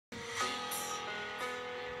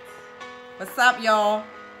What's up, y'all?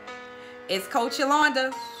 It's Coach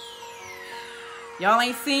Yolanda. Y'all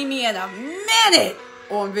ain't seen me in a minute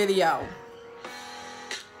on video.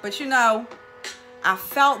 But you know, I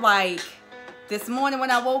felt like this morning when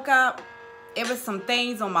I woke up, it was some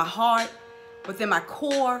things on my heart, within my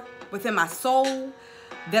core, within my soul,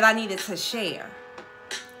 that I needed to share.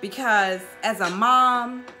 Because as a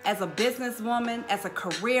mom, as a businesswoman, as a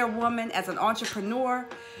career woman, as an entrepreneur,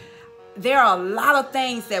 there are a lot of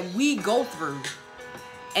things that we go through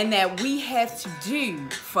and that we have to do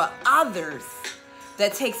for others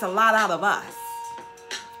that takes a lot out of us.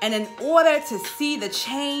 And in order to see the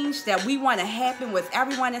change that we want to happen with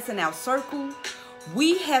everyone that's in our circle,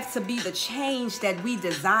 we have to be the change that we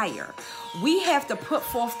desire. We have to put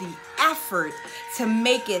forth the effort to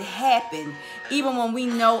make it happen, even when we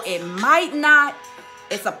know it might not,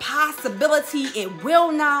 it's a possibility it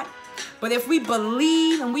will not. But if we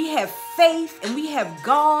believe and we have faith and we have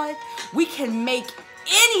God, we can make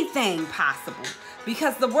anything possible,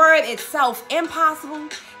 because the word itself, impossible,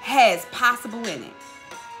 has possible in it.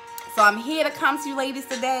 So I'm here to come to you ladies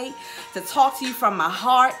today to talk to you from my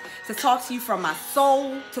heart, to talk to you from my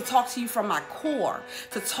soul, to talk to you from my core,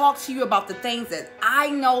 to talk to you about the things that I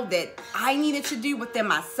know that I needed to do within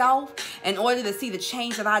myself in order to see the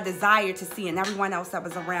change that I desire to see in everyone else that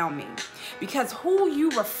was around me. Because who you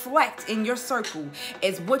reflect in your circle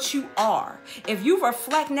is what you are. If you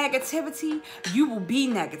reflect negativity, you will be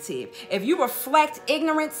negative. If you reflect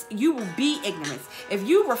ignorance, you will be ignorance. If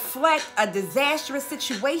you reflect a disastrous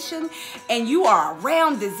situation and you are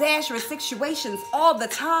around disastrous situations all the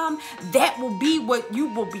time, that will be what you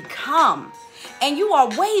will become. And you are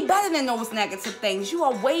way better than those negative things. You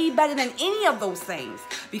are way better than any of those things,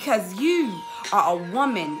 because you are a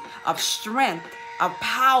woman of strength, of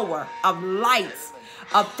power, of light,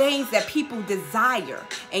 of things that people desire.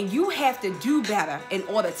 And you have to do better in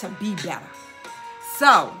order to be better.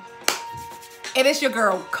 So, it is your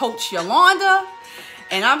girl, Coach Yolanda.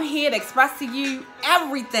 And I'm here to express to you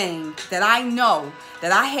everything that I know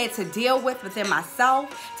that I had to deal with within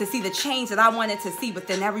myself to see the change that I wanted to see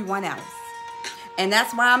within everyone else. And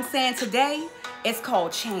that's why I'm saying today, it's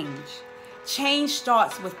called change. Change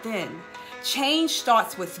starts within. Change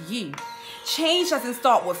starts with you. Change doesn't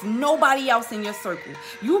start with nobody else in your circle.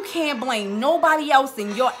 You can't blame nobody else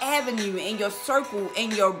in your avenue, in your circle,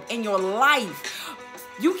 in your life.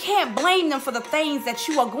 You can't blame them for the things that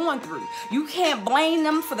you are going through. You can't blame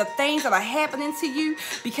them for the things that are happening to you,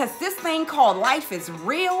 because this thing called life is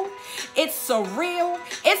real. It's surreal.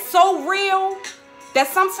 It's so real that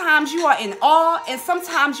sometimes you are in awe and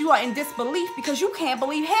sometimes you are in disbelief, because you can't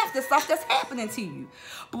believe half the stuff that's happening to you.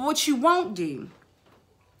 But what you won't do,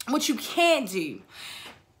 what you can't do,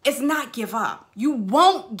 is not give up. You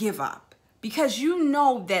won't give up. Because you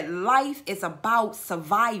know that life is about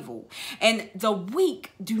survival, and the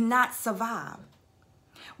weak do not survive.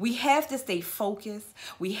 We have to stay focused.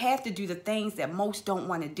 We have to do the things that most don't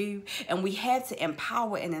want to do. And we have to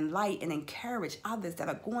empower and enlighten and encourage others that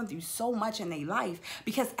are going through so much in their life,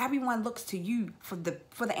 because everyone looks to you for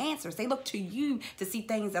the answers. They look to you to see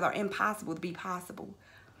things that are impossible to be possible.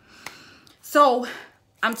 So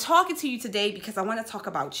I'm talking to you today because I want to talk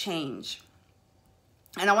about change.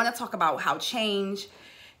 And I want to talk about how change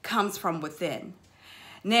comes from within.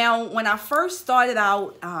 Now, when I first started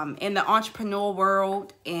out in the entrepreneur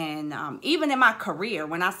world, and even in my career,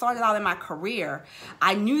 when I started out in my career,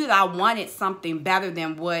 I knew that I wanted something better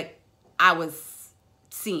than what I was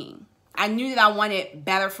seeing. I knew that I wanted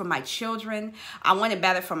better for my children. I wanted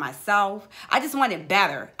better for myself. I just wanted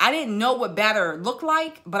better. I didn't know what better looked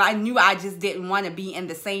like, but I knew I just didn't want to be in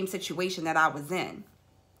the same situation that I was in.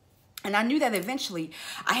 And I knew that eventually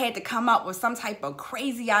I had to come up with some type of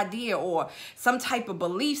crazy idea or some type of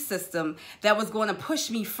belief system that was going to push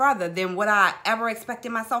me further than what I ever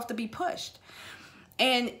expected myself to be pushed.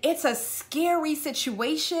 And it's a scary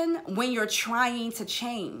situation when you're trying to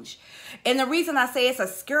change. And the reason I say it's a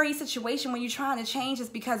scary situation when you're trying to change is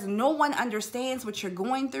because no one understands what you're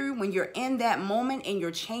going through when you're in that moment and you're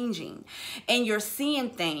changing. And you're seeing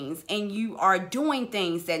things and you are doing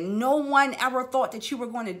things that no one ever thought that you were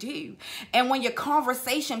going to do. And when your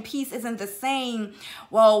conversation piece isn't the same,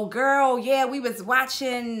 well, girl, yeah, we was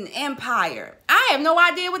watching Empire. I have no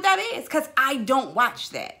idea what that is, because I don't watch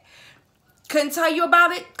that. Couldn't tell you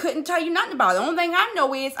about it. Couldn't tell you nothing about it. The only thing I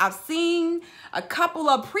know is I've seen a couple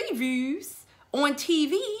of previews on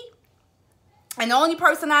TV. And the only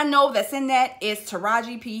person I know that's in that is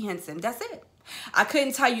Taraji P. Henson. That's it. I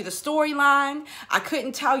couldn't tell you the storyline. I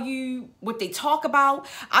couldn't tell you what they talk about.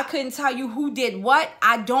 I couldn't tell you who did what.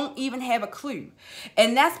 I don't even have a clue.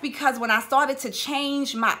 And that's because when I started to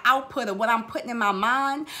change my output of what I'm putting in my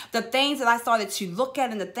mind, the things that I started to look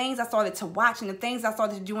at and the things I started to watch and the things I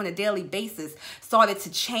started to do on a daily basis started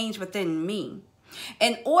to change within me.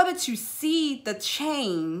 In order to see the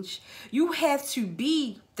change, you have to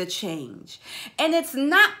be the change. And it's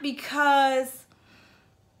not because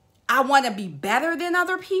I want to be better than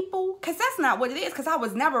other people, because that's not what it is, because I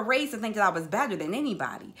was never raised to think that I was better than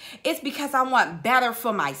anybody. It's because I want better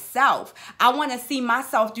for myself. I want to see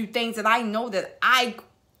myself do things that I know that I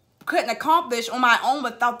couldn't accomplish on my own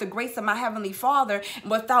without the grace of my Heavenly Father,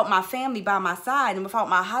 and without my family by my side, and without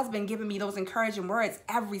my husband giving me those encouraging words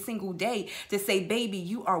every single day to say, baby,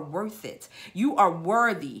 you are worth it. You are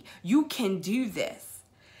worthy. You can do this.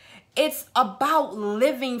 It's about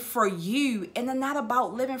living for you and not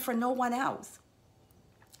about living for no one else.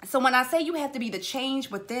 So when I say you have to be the change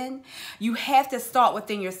within, you have to start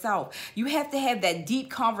within yourself. You have to have that deep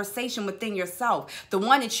conversation within yourself, the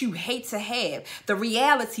one that you hate to have, the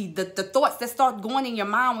reality, the thoughts that start going in your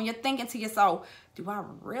mind when you're thinking to yourself, do I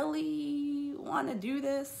really want to do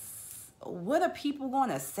this? What are people going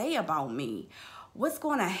to say about me? What's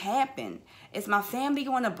going to happen? Is my family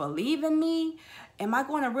going to believe in me? Am I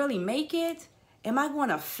going to really make it? Am I going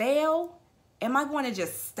to fail? Am I going to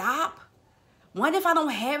just stop? What if I don't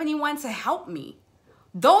have anyone to help me?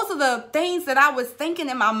 Those are the things that I was thinking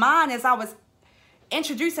in my mind as I was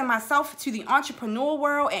introducing myself to the entrepreneur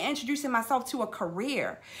world and introducing myself to a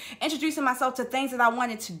career, introducing myself to things that I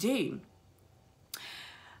wanted to do.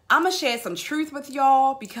 I'm going to share some truth with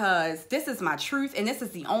y'all because this is my truth, and this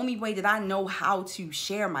is the only way that I know how to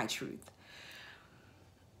share my truth.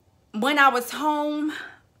 When I was home,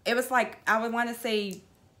 it was like, I would want to say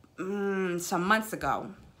some months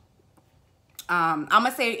ago. I'm going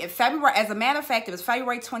to say in February, as a matter of fact, it was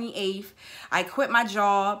February 28th. I quit my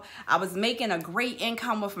job. I was making a great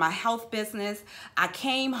income with my health business. I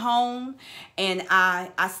came home and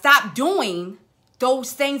I stopped doing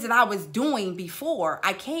those things that I was doing before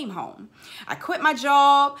I came home. I quit my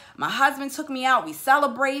job. My husband took me out. We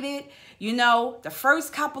celebrated. You know, the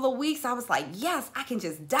first couple of weeks, I was like, yes, I can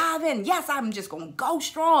just dive in. Yes, I'm just going to go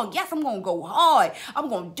strong. Yes, I'm going to go hard. I'm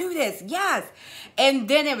going to do this. Yes. And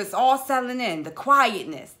then it was all settling in. The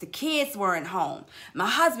quietness. The kids weren't home. My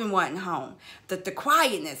husband wasn't home. The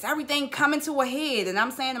quietness. Everything coming to a head. And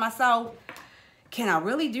I'm saying to myself, can I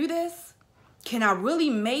really do this? Can I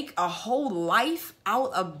really make a whole life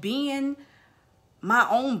out of being my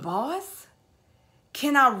own boss?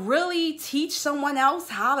 Can I really teach someone else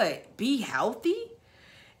how to be healthy?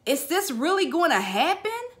 Is this really going to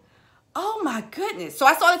happen? Oh my goodness. So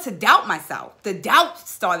I started to doubt myself. The doubt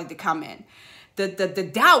started to come in.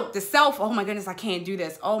 The doubt, the self, oh my goodness, I can't do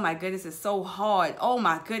this. Oh my goodness, it's so hard. Oh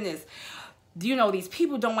my goodness. You know, these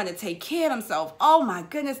people don't want to take care of themselves. Oh my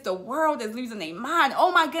goodness, the world is losing their mind.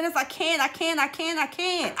 Oh my goodness, I can't. I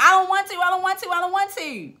don't want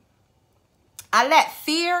to. I let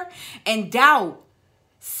fear and doubt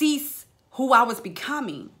cease who I was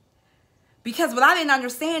becoming. Because what I didn't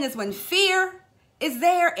understand is when fear is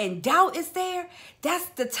there and doubt is there, that's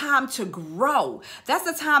the time to grow. That's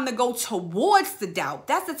the time to go towards the doubt.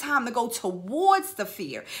 That's the time to go towards the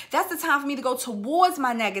fear. That's the time for me to go towards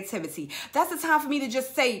my negativity. That's the time for me to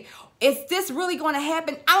just say, is this really going to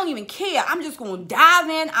happen? I don't even care. I'm just going to dive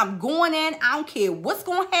in. I'm going in. I don't care what's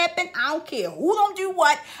going to happen. I don't care who don't do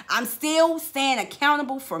what. I'm still staying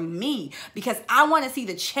accountable for me because I want to see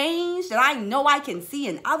the change that I know I can see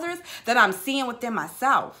in others that I'm seeing within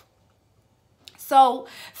myself. So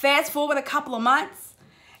fast forward a couple of months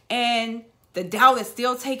and the doubt is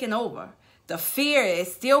still taking over. The fear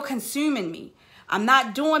is still consuming me. I'm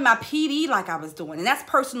not doing my PD like I was doing, and that's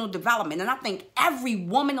personal development. And I think every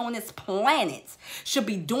woman on this planet should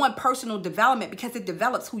be doing personal development because it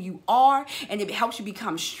develops who you are, and it helps you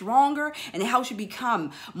become stronger, and it helps you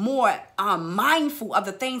become more mindful of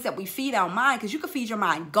the things that we feed our mind. Because you can feed your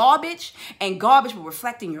mind garbage, and garbage will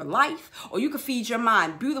reflect in your life, or you can feed your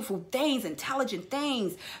mind beautiful things, intelligent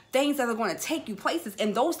things, things that are going to take you places,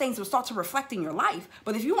 and those things will start to reflect in your life.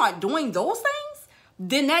 But if you aren't doing those things,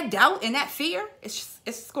 then that doubt and that fear, it's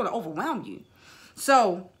just going to overwhelm you.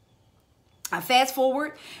 So I fast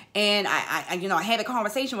forward and I had a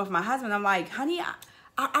conversation with my husband. I'm like, honey,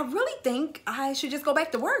 I really think I should just go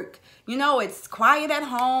back to work. You know, it's quiet at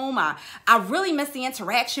home. I really miss the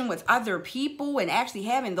interaction with other people and actually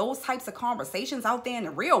having those types of conversations out there in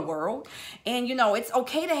the real world. And, you know, it's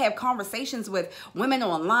okay to have conversations with women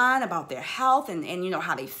online about their health and you know,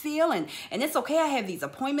 how they feel. And it's okay I have these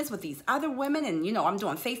appointments with these other women and, you know, I'm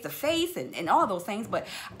doing face-to-face and all those things. But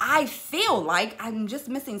I feel like I'm just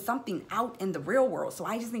missing something out in the real world. So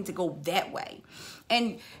I just need to go that way.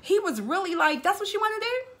 And he was really like, that's what you want to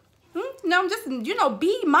do? No, just, you know,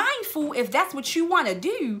 be mindful. If that's what you want to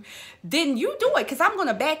do, then you do it, because I'm going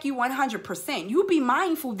to back you 100%. You be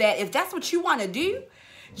mindful that if that's what you want to do,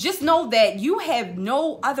 just know that you have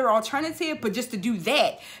no other alternative but just to do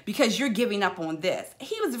that, because you're giving up on this.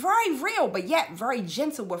 He was very real, but yet very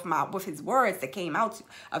gentle with his words that came out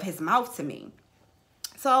of his mouth to me.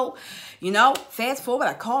 So, you know, fast forward,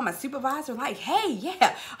 I called my supervisor like, hey,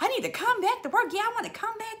 yeah, I need to come back to work. Yeah, I want to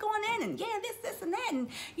come back on in and yeah, this and that. And,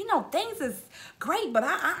 you know, things is great, but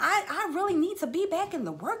I really need to be back in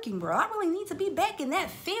the working world. I really need to be back in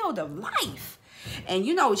that field of life. And,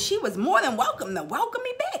 you know, she was more than welcome to welcome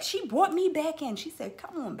me back. She brought me back in. She said,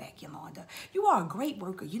 come on back, Yolanda. You are a great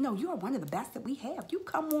worker. You know, you are one of the best that we have. You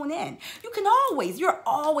come on in. You'll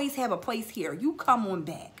always have a place here. You come on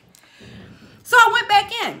back. So I went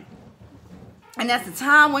back in, and as the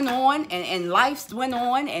time went on and life went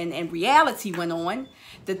on and reality went on,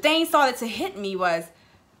 the thing started to hit me was,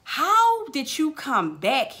 how did you come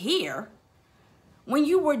back here when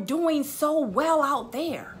you were doing so well out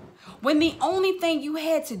there? When the only thing you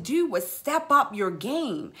had to do was step up your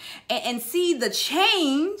game and see the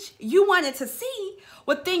change you wanted to see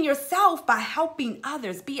within yourself by helping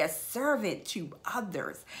others, be a servant to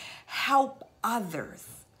others, help others.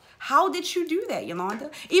 How did you do that,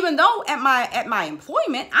 Yolanda? Even though at my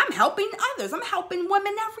employment, I'm helping others. I'm helping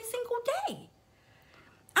women every single day.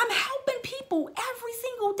 I'm helping people every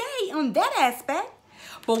single day on that aspect.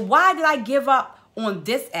 But why did I give up on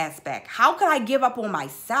this aspect? How could I give up on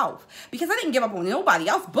myself? Because I didn't give up on nobody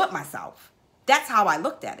else but myself. That's how I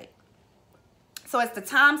looked at it. So as the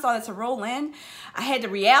time started to roll in, I had the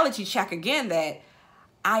reality check again that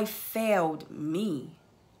I failed me.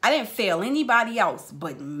 I didn't fail anybody else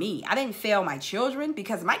but me. I didn't fail my children,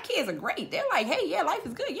 because my kids are great. They're like, hey, yeah, life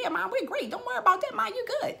is good. Yeah, Mom, we're great. Don't worry about that, Mom,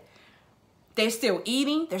 you're good. They're still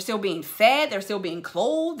eating. They're still being fed. They're still being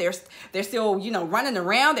clothed. They're still, you know, running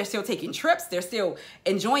around. They're still taking trips. They're still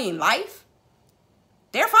enjoying life.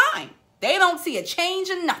 They're fine. They don't see a change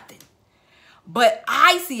in nothing. But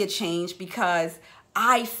I see a change because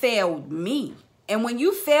I failed me. And when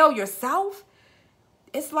you fail yourself,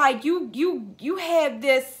 it's like you have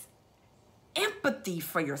this empathy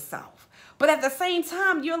for yourself. But at the same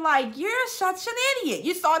time, you're like, you're such an idiot.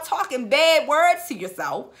 You start talking bad words to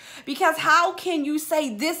yourself, because how can you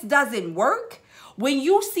say this doesn't work when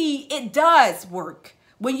you see it does work?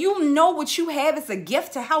 When you know what you have is a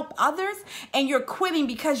gift to help others, and you're quitting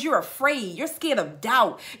because you're afraid. You're scared of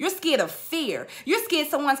doubt. You're scared of fear. You're scared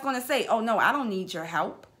someone's going to say, oh, no, I don't need your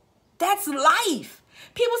help. That's life.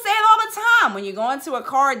 People say it all the time when you go into a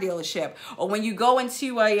car dealership, or when you go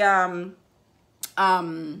into a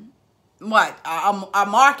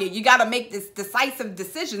market. You got to make this decisive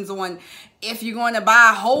decisions on if you're going to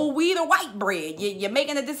buy whole wheat or white bread. You're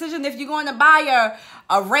making a decision if you're going to buy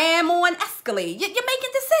a Ram or an Escalade. You're making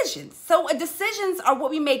decisions. So decisions are what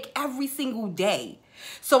we make every single day.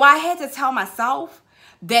 So I had to tell myself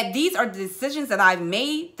that these are the decisions that I've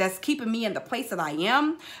made that's keeping me in the place that I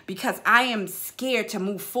am, because I am scared to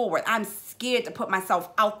move forward. I'm scared to put myself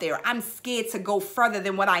out there. I'm scared to go further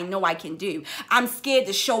than what I know I can do. I'm scared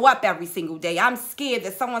to show up every single day. I'm scared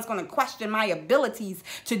that someone's going to question my abilities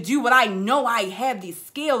to do what I know I have these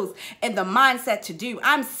skills and the mindset to do.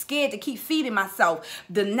 I'm scared to keep feeding myself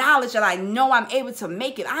the knowledge that I know I'm able to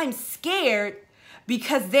make it. I'm scared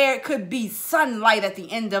because there could be sunlight at the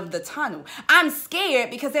end of the tunnel. I'm scared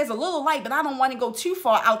because there's a little light, but I don't want to go too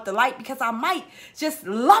far out the light because I might just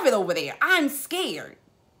love it over there. I'm scared.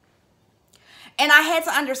 And I had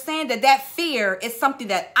to understand that that fear is something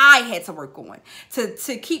that I had to work on.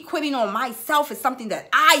 To keep quitting on myself is something that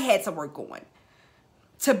I had to work on.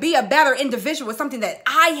 To be a better individual is something that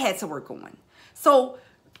I had to work on. So,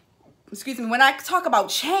 excuse me, when I talk about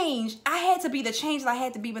change, I had to be the change that I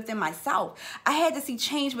had to be within myself. I had to see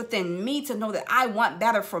change within me to know that I want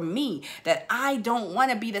better for me, that I don't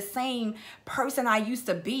want to be the same person I used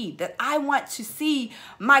to be, that I want to see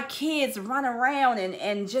my kids run around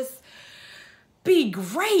and just be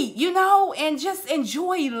great, you know, and just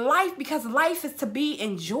enjoy life, because life is to be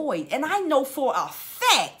enjoyed. And I know for a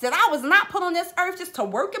fact that I was not put on this earth just to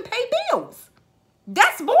work and pay bills.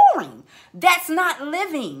 That's boring. That's not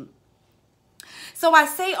living. So I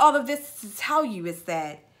say all of this to tell you is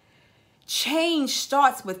that change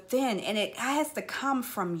starts within, and it has to come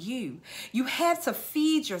from you. You have to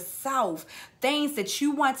feed yourself things that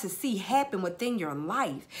you want to see happen within your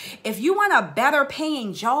life. If you want a better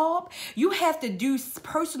paying job, you have to do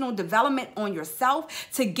personal development on yourself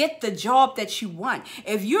to get the job that you want.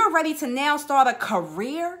 If you're ready to now start a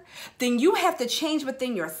career, then you have to change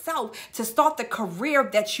within yourself to start the career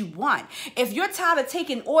that you want. If you're tired of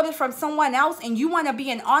taking orders from someone else and you want to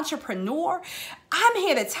be an entrepreneur, I'm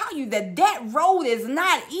here to tell you that that road is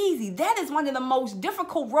not easy. That is one of the most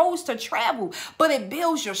difficult roads to travel, but it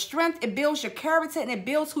builds your strength, it builds your character, and it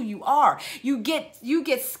builds who you are. You get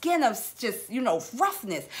skin of just,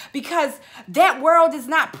 roughness, because that world is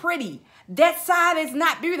not pretty. That side is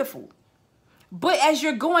not beautiful. But as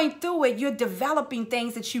you're going through it, you're developing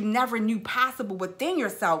things that you never knew possible within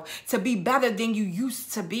yourself to be better than you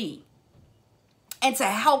used to be, and to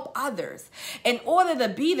help others. In order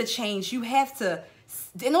to be the change, in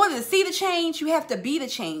order to see the change, you have to be the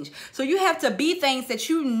change. So you have to be things that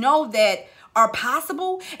you know that are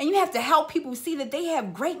possible, and you have to help people see that they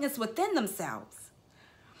have greatness within themselves.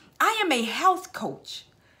 I am a health coach.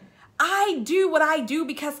 I do what I do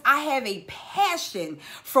because I have a passion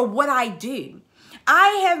for what I do.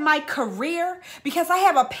 I have my career because I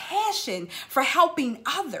have a passion for helping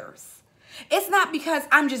others. It's not because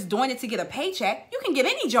I'm just doing it to get a paycheck. You can get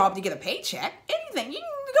any job to get a paycheck. Anything. You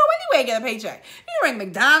can go anywhere and get a paycheck. You can work at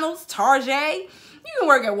McDonald's, Target. You can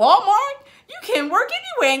work at Walmart. You can work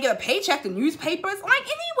anywhere and get a paycheck, the newspapers, like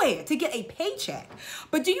anywhere to get a paycheck.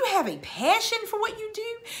 But do you have a passion for what you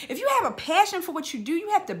do? If you have a passion for what you do, you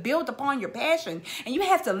have to build upon your passion, and you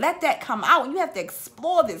have to let that come out, and you have to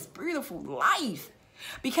explore this beautiful life.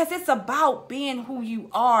 Because it's about being who you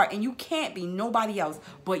are, and you can't be nobody else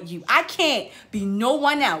but you. I can't be no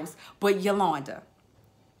one else but Yolanda,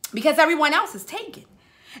 because everyone else is taken.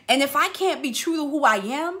 And if I can't be true to who I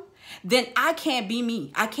am, then I can't be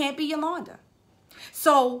me. I can't be Yolanda.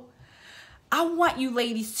 So I want you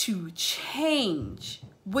ladies to change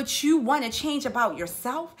what you want to change about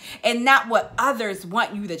yourself, and not what others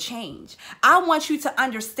want you to change. I want you to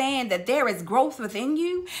understand that there is growth within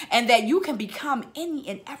you, and that you can become any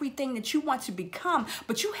and everything that you want to become,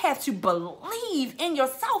 but you have to believe in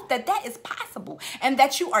yourself that that is possible, and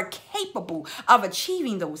that you are capable of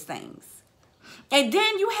achieving those things. And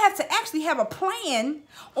then you have to actually have a plan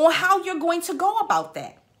on how you're going to go about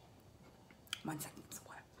that. 1 second.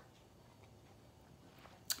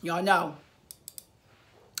 Y'all know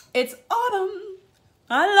it's autumn.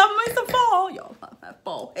 I love me some fall. Y'all love that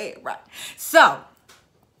fall head, right? So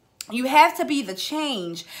you have to be the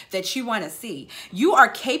change that you want to see. You are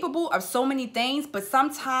capable of so many things, but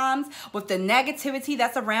sometimes with the negativity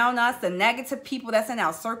that's around us, the negative people that's in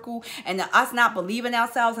our circle, and us not believing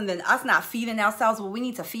ourselves, and then us not feeding ourselves what we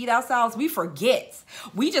need to feed ourselves, we forget.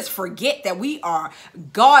 We just forget that we are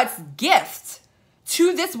God's gift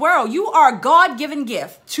to this world. You are a God-given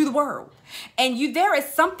gift to the world. And there is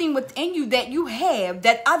something within you that you have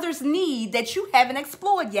that others need that you haven't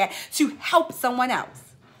explored yet to help someone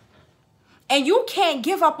else. And you can't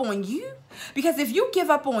give up on you, because if you give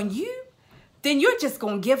up on you, then you're just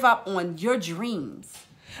going to give up on your dreams.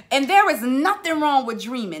 And there is nothing wrong with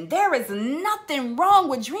dreaming. There is nothing wrong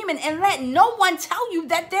with dreaming, and let no one tell you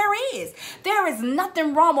that there is. There is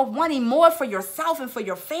nothing wrong with wanting more for yourself and for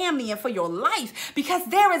your family and for your life, because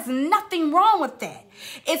there is nothing wrong with that.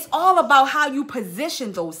 It's all about how you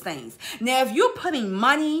position those things. Now, if you're putting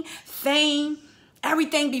money, fame,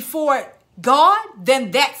 everything before God,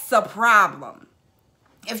 then that's a problem.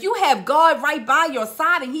 If you have God right by your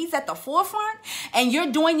side and he's at the forefront, and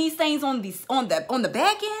you're doing these things on the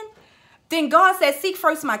back end, then God says, seek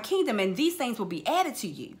first my kingdom and these things will be added to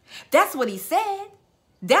you. That's what he said.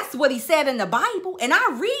 That's what he said in the Bible. And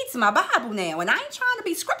I read my Bible now, and I ain't trying to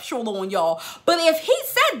be scriptural on y'all. But if he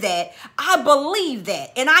said that, I believe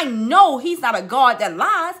that. And I know he's not a God that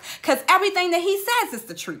lies, because everything that he says is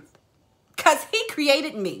the truth. Because he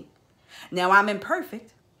created me. Now, I'm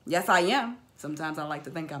imperfect. Yes, I am. Sometimes I like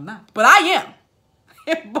to think I'm not, but I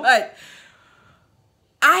am. But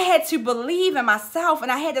I had to believe in myself,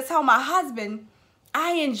 and I had to tell my husband,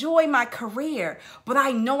 I enjoy my career, but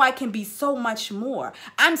I know I can be so much more.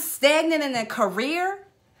 I'm stagnant in a career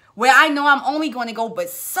where I know I'm only going to go but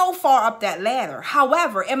so far up that ladder.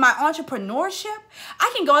 However, in my entrepreneurship,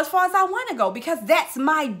 I can go as far as I want to go, because that's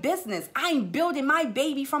my business. I'm building my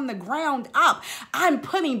baby from the ground up. I'm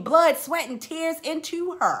putting blood, sweat, and tears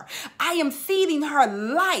into her. I am feeding her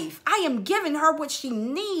life. I am giving her what she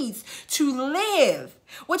needs to live,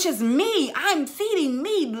 which is me. I'm feeding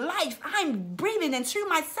me life. I'm breathing into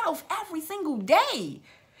myself every single day.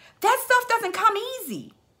 That stuff doesn't come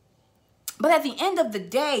easy. But at the end of the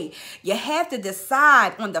day, you have to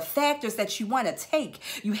decide on the factors that you want to take.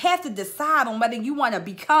 You have to decide on whether you want to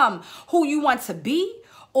become who you want to be,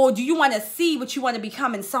 or do you want to see what you want to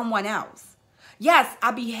become in someone else. Yes,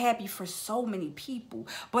 I'd be happy for so many people,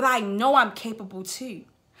 but I know I'm capable too.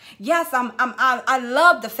 Yes, I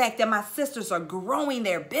love the fact that my sisters are growing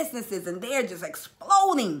their businesses and they're just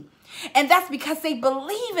exploding. And that's because they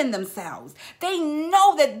believe in themselves. They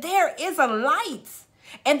know that there is a light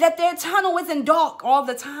and that their tunnel isn't dark all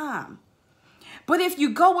the time. But if you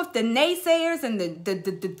go with the naysayers and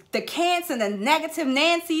the cants and the negative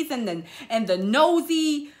Nancys and the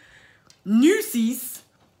nosy Nusies,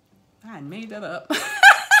 I made that up. Y'all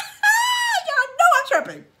know I'm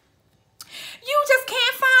tripping. You just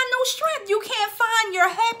can't find no strength. You can't find your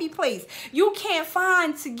happy place. You can't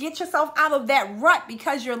find to get yourself out of that rut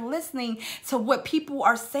because you're listening to what people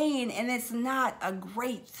are saying, and it's not a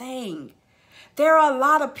great thing. There are a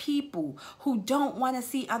lot of people who don't want to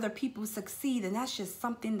see other people succeed, and that's just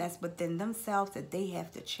something that's within themselves that they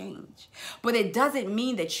have to change. But it doesn't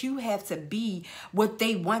mean that you have to be what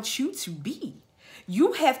they want you to be.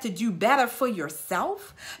 You have to do better for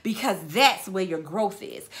yourself because that's where your growth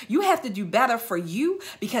is. You have to do better for you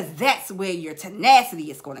because that's where your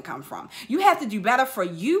tenacity is going to come from. You have to do better for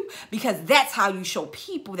you because that's how you show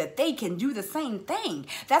people that they can do the same thing.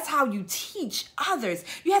 That's how you teach others.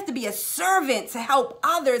 You have to be a servant to help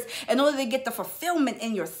others in order to get the fulfillment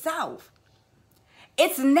in yourself.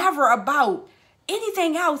 It's never about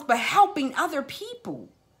anything else but helping other people.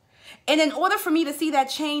 And in order for me to see that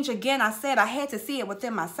change, again, I said I had to see it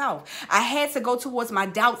within myself. I had to go towards my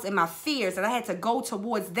doubts and my fears, and I had to go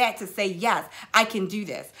towards that to say, yes, I can do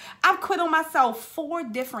this. I've quit on myself 4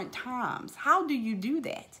 different times. How do you do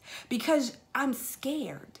that? Because I'm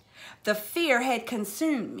scared. The fear had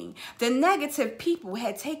consumed me. The negative people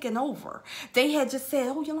had taken over. They had just said,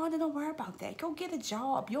 oh, Yolanda, don't worry about that. Go get a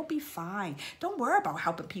job. You'll be fine. Don't worry about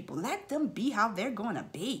helping people. Let them be how they're going to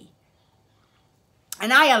be.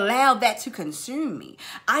 And I allowed that to consume me.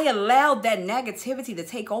 I allowed that negativity to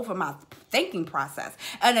take over my thinking process.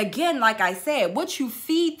 And again, like I said, what you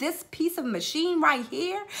feed this piece of machine right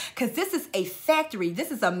here, because this is a factory. This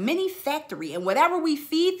is a mini factory. And whatever we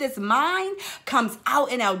feed this mind comes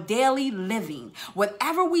out in our daily living.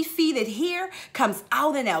 Whatever we feed it here comes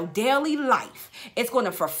out in our daily life. It's going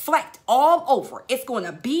to reflect all over. It's going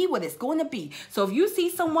to be what it's going to be. So if you see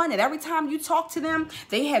someone and every time you talk to them,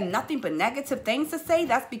 they have nothing but negative things to say,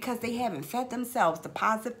 that's because they haven't fed themselves the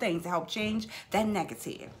positive things to help change that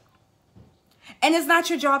negative. And it's not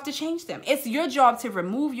your job to change them. It's your job to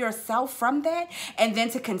remove yourself from that and then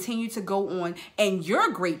to continue to go on in your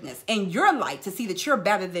greatness and your light to see that you're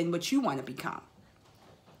better than what you want to become.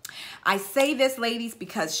 I say this, ladies,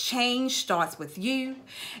 because change starts with you.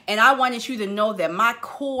 And I wanted you to know that my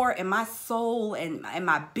core and my soul and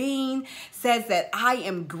my being says that I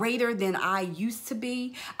am greater than I used to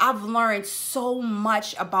be. I've learned so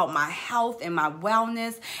much about my health and my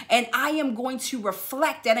wellness. And I am going to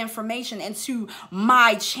reflect that information into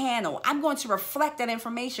my channel. I'm going to reflect that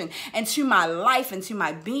information into my life, into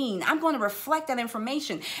my being. I'm going to reflect that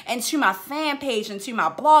information into my fan page, into my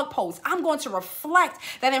blog posts. I'm going to reflect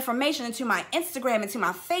that information into my Instagram, into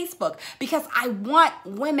my Facebook, because I want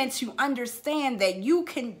women to understand that you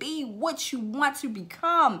can be what you want to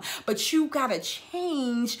become, but you gotta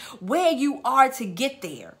change where you are to get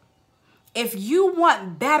there. If you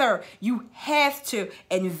want better, you have to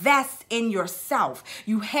invest in yourself.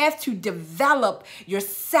 You have to develop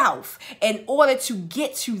yourself in order to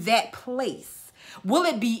get to that place. Will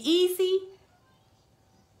it be easy?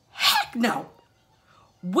 Heck no.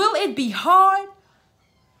 Will it be hard?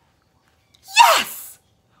 Yes.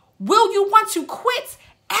 Will you want to quit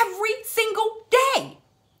every single day?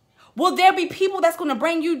 Will there be people that's going to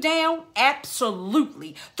bring you down?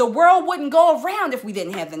 Absolutely. The world wouldn't go around if we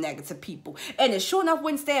didn't have the negative people. And it sure enough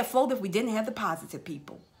wouldn't stay afloat if we didn't have the positive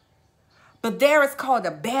people. But there is called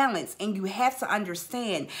a balance, and you have to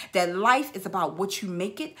understand that life is about what you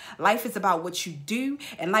make it, life is about what you do,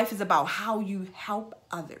 and life is about how you help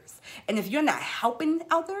others. And if you're not helping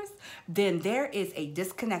others, then there is a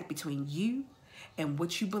disconnect between you and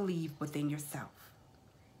what you believe within yourself.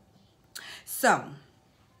 So,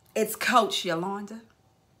 it's Coach Yolanda,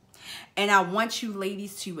 and I want you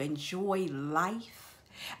ladies to enjoy life.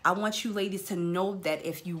 I want you ladies to know that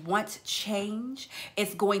if you want change,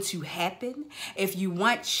 it's going to happen. If you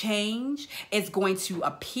want change, it's going to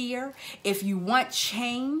appear. If you want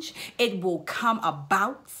change, it will come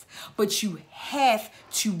about. But you have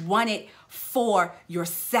to want it for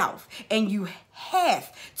yourself. And you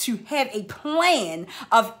have to have a plan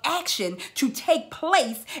of action to take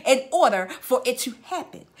place in order for it to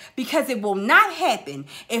happen. Because it will not happen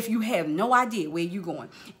if you have no idea where you're going.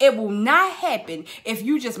 It will not happen if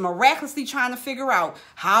you just miraculously trying to figure out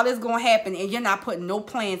how this is going to happen and you're not putting no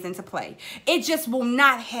plans into play. It just will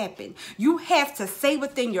not happen. You have to say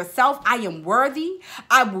within yourself, I am worthy.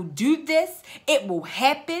 I will do this. It will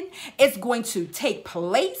happen. It's going to take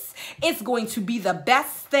place. It's going to be the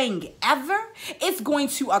best thing ever. It's going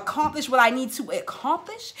to accomplish what I need to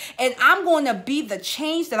accomplish. And I'm going to be the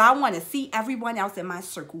change that I want to see everyone else in my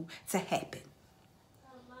circle to happen.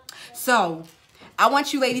 So I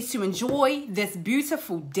want you ladies to enjoy this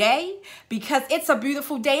beautiful day, because it's a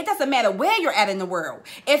beautiful day. It doesn't matter where you're at in the world.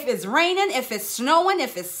 If it's raining, if it's snowing,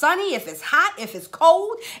 if it's sunny, if it's hot, if it's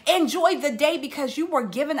cold, enjoy the day, because you were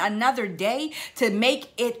given another day to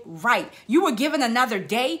make it right. You were given another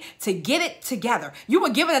day to get it together. You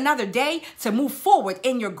were given another day to move forward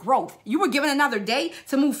in your growth. You were given another day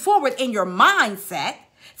to move forward in your mindset,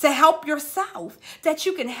 to help yourself, that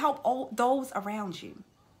you can help all those around you.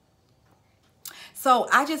 So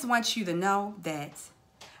I just want you to know that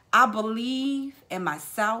I believe in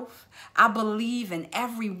myself. I believe in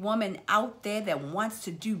every woman out there that wants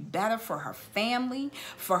to do better for her family,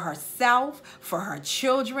 for herself, for her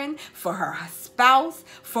children, for her spouse,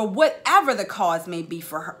 for whatever the cause may be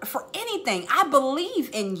for her, for anything. I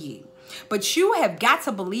believe in you, but you have got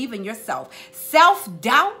to believe in yourself.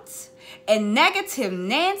 Self-doubt and negative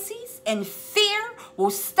Nancy's and fear will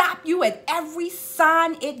stop you at every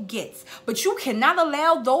sign it gets. But you cannot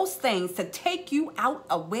allow those things to take you out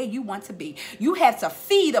of where you want to be. You have to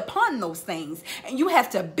feed upon those things, and you have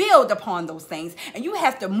to build upon those things, and you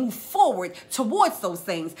have to move forward towards those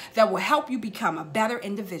things that will help you become a better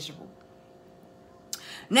individual.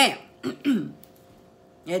 Now,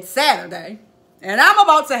 it's Saturday. And I'm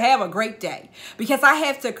about to have a great day, because I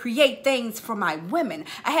have to create things for my women.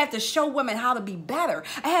 I have to show women how to be better.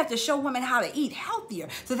 I have to show women how to eat healthier,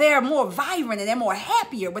 so they're more vibrant and they're more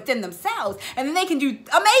happier within themselves. And then they can do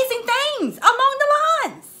amazing things along the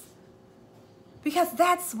lines. Because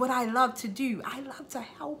that's what I love to do. I love to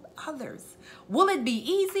help others. Will it be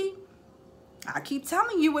easy? I keep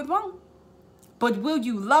telling you it won't. But will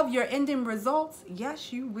you love your ending results?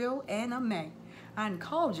 Yes, you will, Anna Mae. I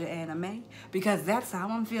called you Anna Mae because that's how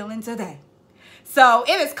I'm feeling today. So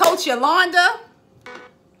it is Coach Yolanda,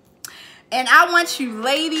 and I want you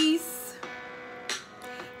ladies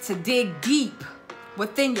to dig deep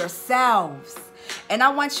within yourselves, and I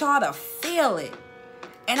want y'all to feel it,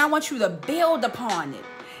 and I want you to build upon it,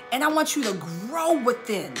 and I want you to grow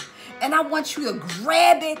within, and I want you to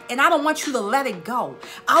grab it, and I don't want you to let it go.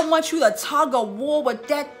 I want you to tug a war with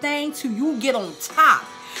that thing till you get on top.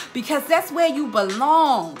 Because that's where you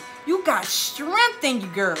belong. You got strength in you,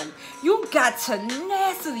 girl. You got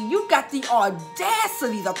tenacity. You got the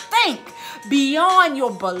audacity to think beyond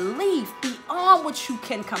your belief, beyond what you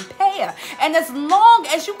can compare. And as long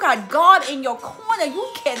as you got God in your corner, you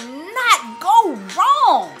cannot go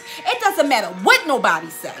wrong. It doesn't matter what nobody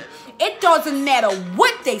say. It doesn't matter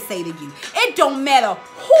what they say to you. It don't matter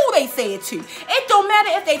who they say it to. It don't matter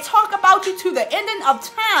if they talk about you to the ending of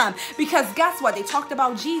time. Because guess what? They talked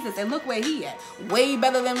about Jesus, and look where he at. Way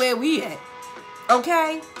better than where we at.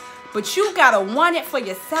 Okay? But you got to want it for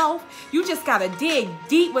yourself. You just got to dig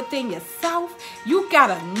deep within yourself. You got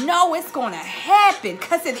to know it's going to happen,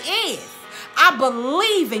 because it is. I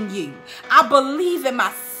believe in you. I believe in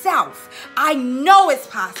myself. I know it's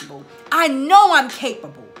possible. I know I'm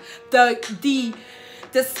capable.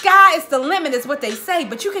 The sky is the limit is what they say,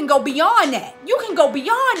 but you can go beyond that. You can go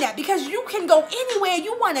beyond that, because you can go anywhere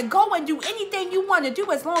you want to go and do anything you want to do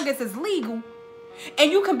as long as it's legal. And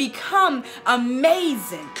you can become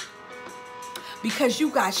amazing because you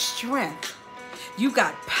got strength. You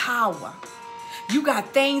got power. You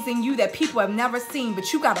got things in you that people have never seen,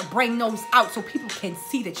 but you got to bring those out so people can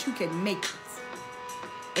see that you can make it.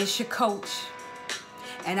 It's your coach,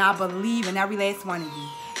 and I believe in every last one of you.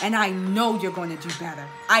 And I know you're going to do better.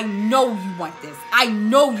 I know you want this. I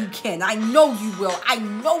know you can. I know you will. I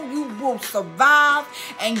know you will survive,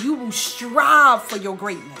 and you will strive for your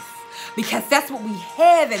greatness, because that's what we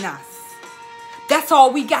have in us. That's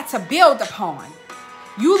all we got to build upon.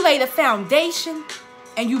 You lay the foundation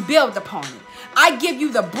and you build upon it. I give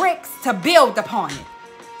you the bricks to build upon it,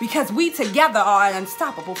 because we together are an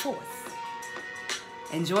unstoppable force.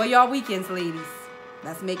 Enjoy your weekends, ladies.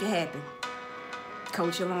 Let's make it happen.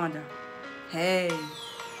 Coach Yolanda. Hey,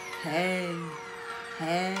 hey,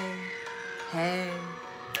 hey, hey.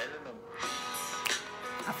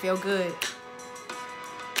 I feel good.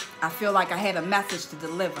 I feel like I had a message to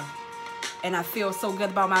deliver. and I feel so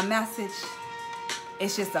good about my message.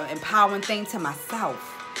 It's just an empowering thing to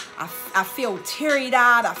myself. I feel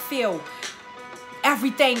teary-eyed. I feel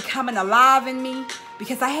everything coming alive in me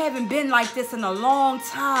because I haven't been like this in a long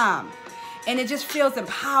time. And it just feels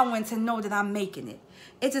empowering to know that I'm making it.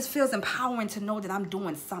 It just feels empowering to know that I'm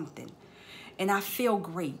doing something. And I feel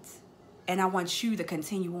great. And I want you to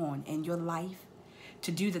continue on in your life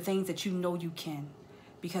to do the things that you know you can.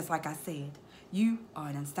 Because like I said, you are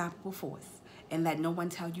an unstoppable force. And let no one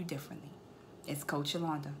tell you differently. It's Coach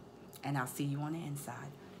Yolanda. And I'll see you on the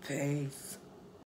inside. Peace.